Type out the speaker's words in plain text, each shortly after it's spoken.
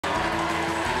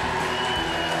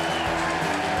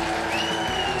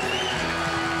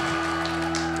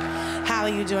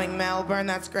you doing, Melbourne?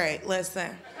 That's great.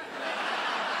 Listen.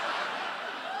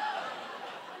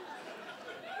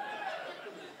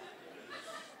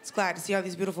 It's glad to see all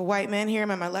these beautiful white men here.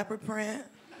 I'm in my leopard print.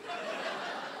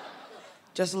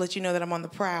 Just to let you know that I'm on the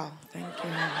prowl. Thank you.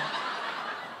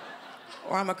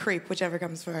 Or I'm a creep, whichever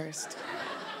comes first.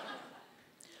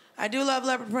 I do love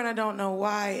leopard print. I don't know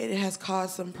why. It has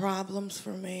caused some problems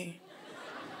for me.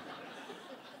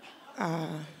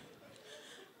 I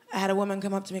had a woman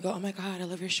come up to me and go, "Oh my God, I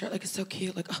love your shirt. Like, it's so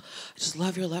cute. Like, oh, I just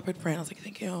love your leopard print." I was like,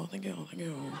 "Thank you, thank you, thank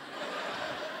you."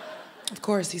 Of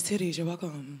course, these titties, you're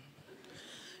welcome.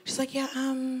 She's like, "Yeah,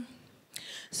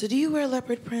 so do you wear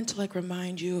leopard print to like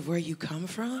remind you of where you come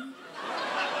from?"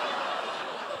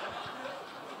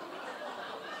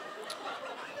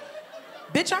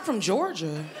 Bitch, I'm from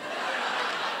Georgia.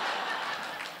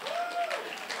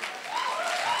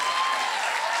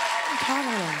 I'm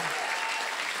talking about.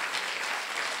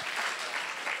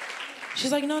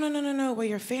 She's like, no. Where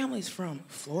your family's from?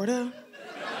 Florida?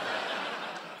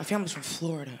 My family's from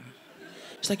Florida.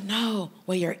 She's like, no,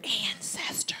 where your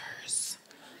ancestors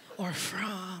are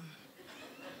from?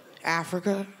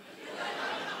 Africa?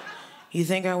 You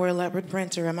think I wear leopard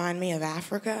print to remind me of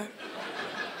Africa?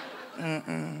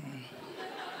 Mm-mm.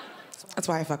 That's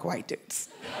why I fuck white dudes.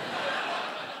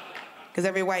 Because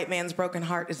every white man's broken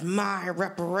heart is my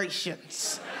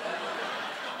reparations.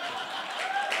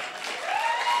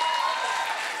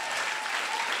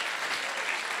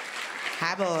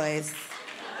 Hi, boys.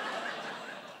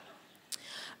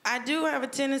 I do have a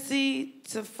tendency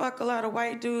to fuck a lot of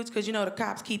white dudes because, you know, the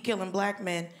cops keep killing black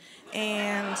men.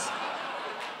 And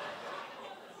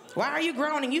why are you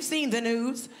groaning? You've seen the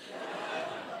news.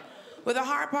 But the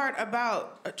hard part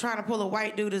about trying to pull a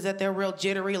white dude is that they're real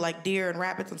jittery, like deer and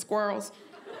rabbits and squirrels.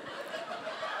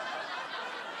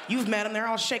 You've met them, they're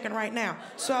all shaking right now.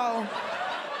 So,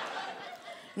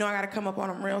 you know, I gotta come up on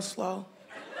them real slow.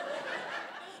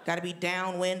 Gotta be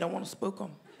downwind, don't wanna spook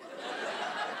them.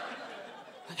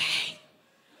 Like, hey,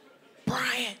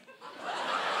 Brian,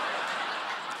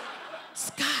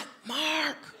 Scott,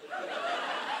 Mark.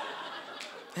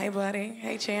 Hey, buddy,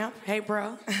 hey, champ, hey,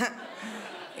 bro.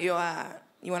 You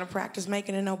wanna practice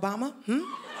making an Obama?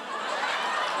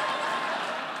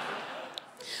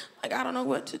 Like, I don't know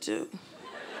what to do.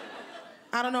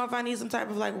 I don't know if I need some type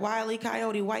of like Wile E.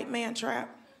 Coyote white man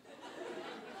trap.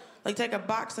 Like take a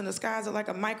box and disguise it like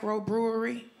a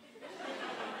microbrewery.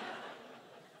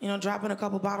 You know, drop in a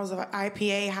couple bottles of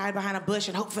IPA, hide behind a bush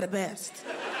and hope for the best.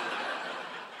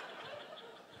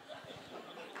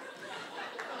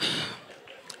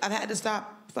 I've had to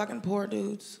stop fucking poor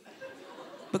dudes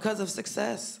because of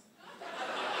success.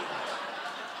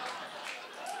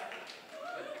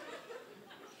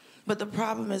 But the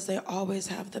problem is they always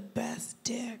have the best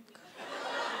dick.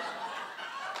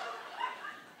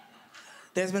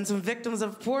 There's been some victims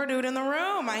of poor dude in the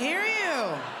room, I hear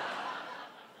you.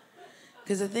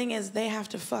 Because the thing is, they have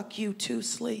to fuck you to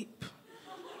sleep.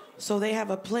 So they have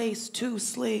a place to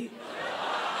sleep.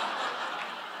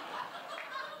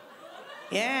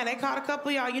 Yeah, they caught a couple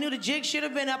of y'all. You knew the jig should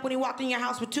have been up when he walked in your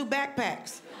house with 2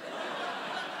 backpacks.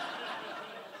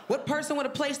 What person with a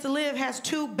place to live has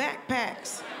 2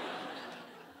 backpacks?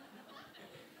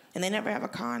 And they never have a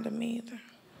condom either.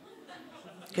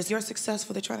 Because you're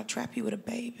successful, they're trying to trap you with a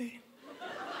baby.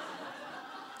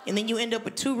 And then you end up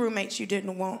with 2 roommates you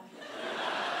didn't want.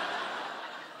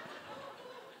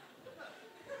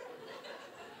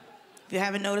 If you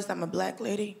haven't noticed, I'm a black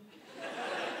lady.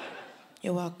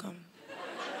 You're welcome.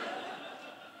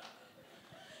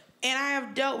 And I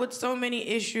have dealt with so many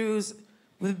issues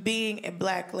with being a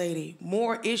black lady.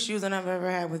 More issues than I've ever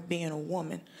had with being a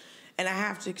woman. And I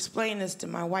have to explain this to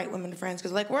my white women friends,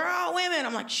 because like, we're all women.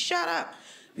 I'm like, shut up.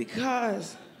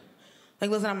 Because, like,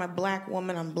 listen, I'm a black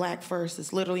woman, I'm black first.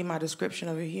 It's literally my description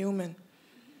of a human.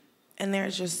 And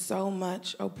there's just so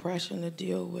much oppression to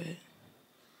deal with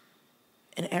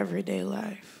in everyday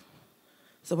life.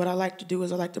 So what I like to do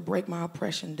is I like to break my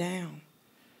oppression down.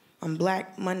 I'm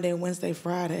black Monday, Wednesday,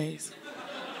 Fridays.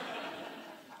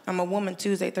 I'm a woman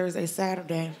Tuesday, Thursday,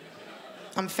 Saturday.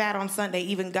 I'm fat on Sunday,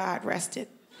 even God rested.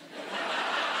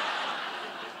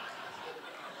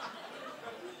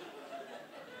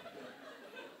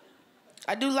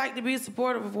 I do like to be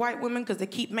supportive of white women because they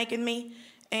keep making me.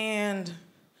 And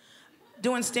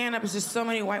doing stand-up is just so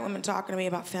many white women talking to me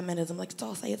about feminism. Like,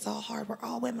 Dulcé, it's all hard. We're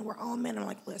all women. We're all men. I'm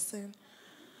like, listen.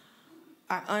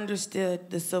 I understood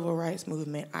the civil rights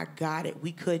movement. I got it.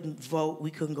 We couldn't vote.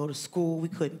 We couldn't go to school. We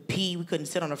couldn't pee. We couldn't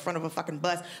sit on the front of a fucking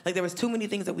bus. Like, there was too many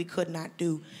things that we could not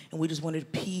do. And we just wanted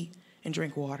to pee and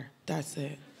drink water. That's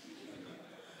it.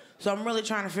 So I'm really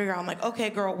trying to figure out, I'm like,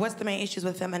 okay, girl, what's the main issues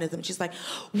with feminism? She's like,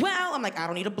 well, I'm like, I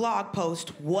don't need a blog post.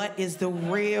 What is the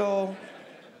real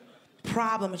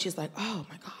problem? And she's like, oh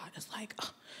my God, it's like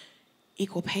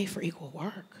equal pay for equal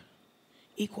work.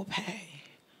 Equal pay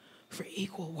for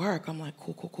equal work. I'm like,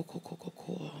 cool, cool, cool, cool, cool, cool,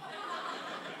 cool.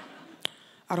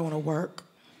 I don't want to work.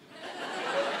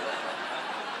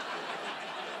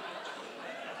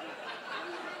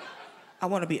 I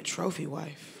want to be a trophy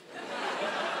wife.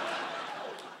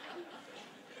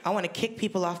 I want to kick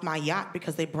people off my yacht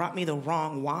because they brought me the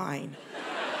wrong wine.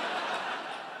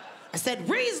 I said,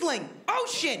 Riesling,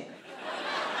 ocean.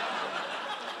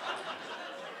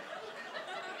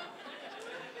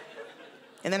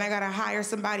 And then I gotta hire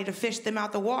somebody to fish them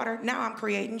out the water. Now I'm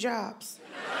creating jobs.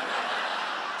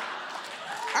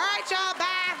 All right, y'all,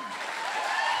 bye.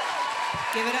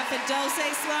 Give it up for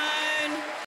Dulcé, Sloan.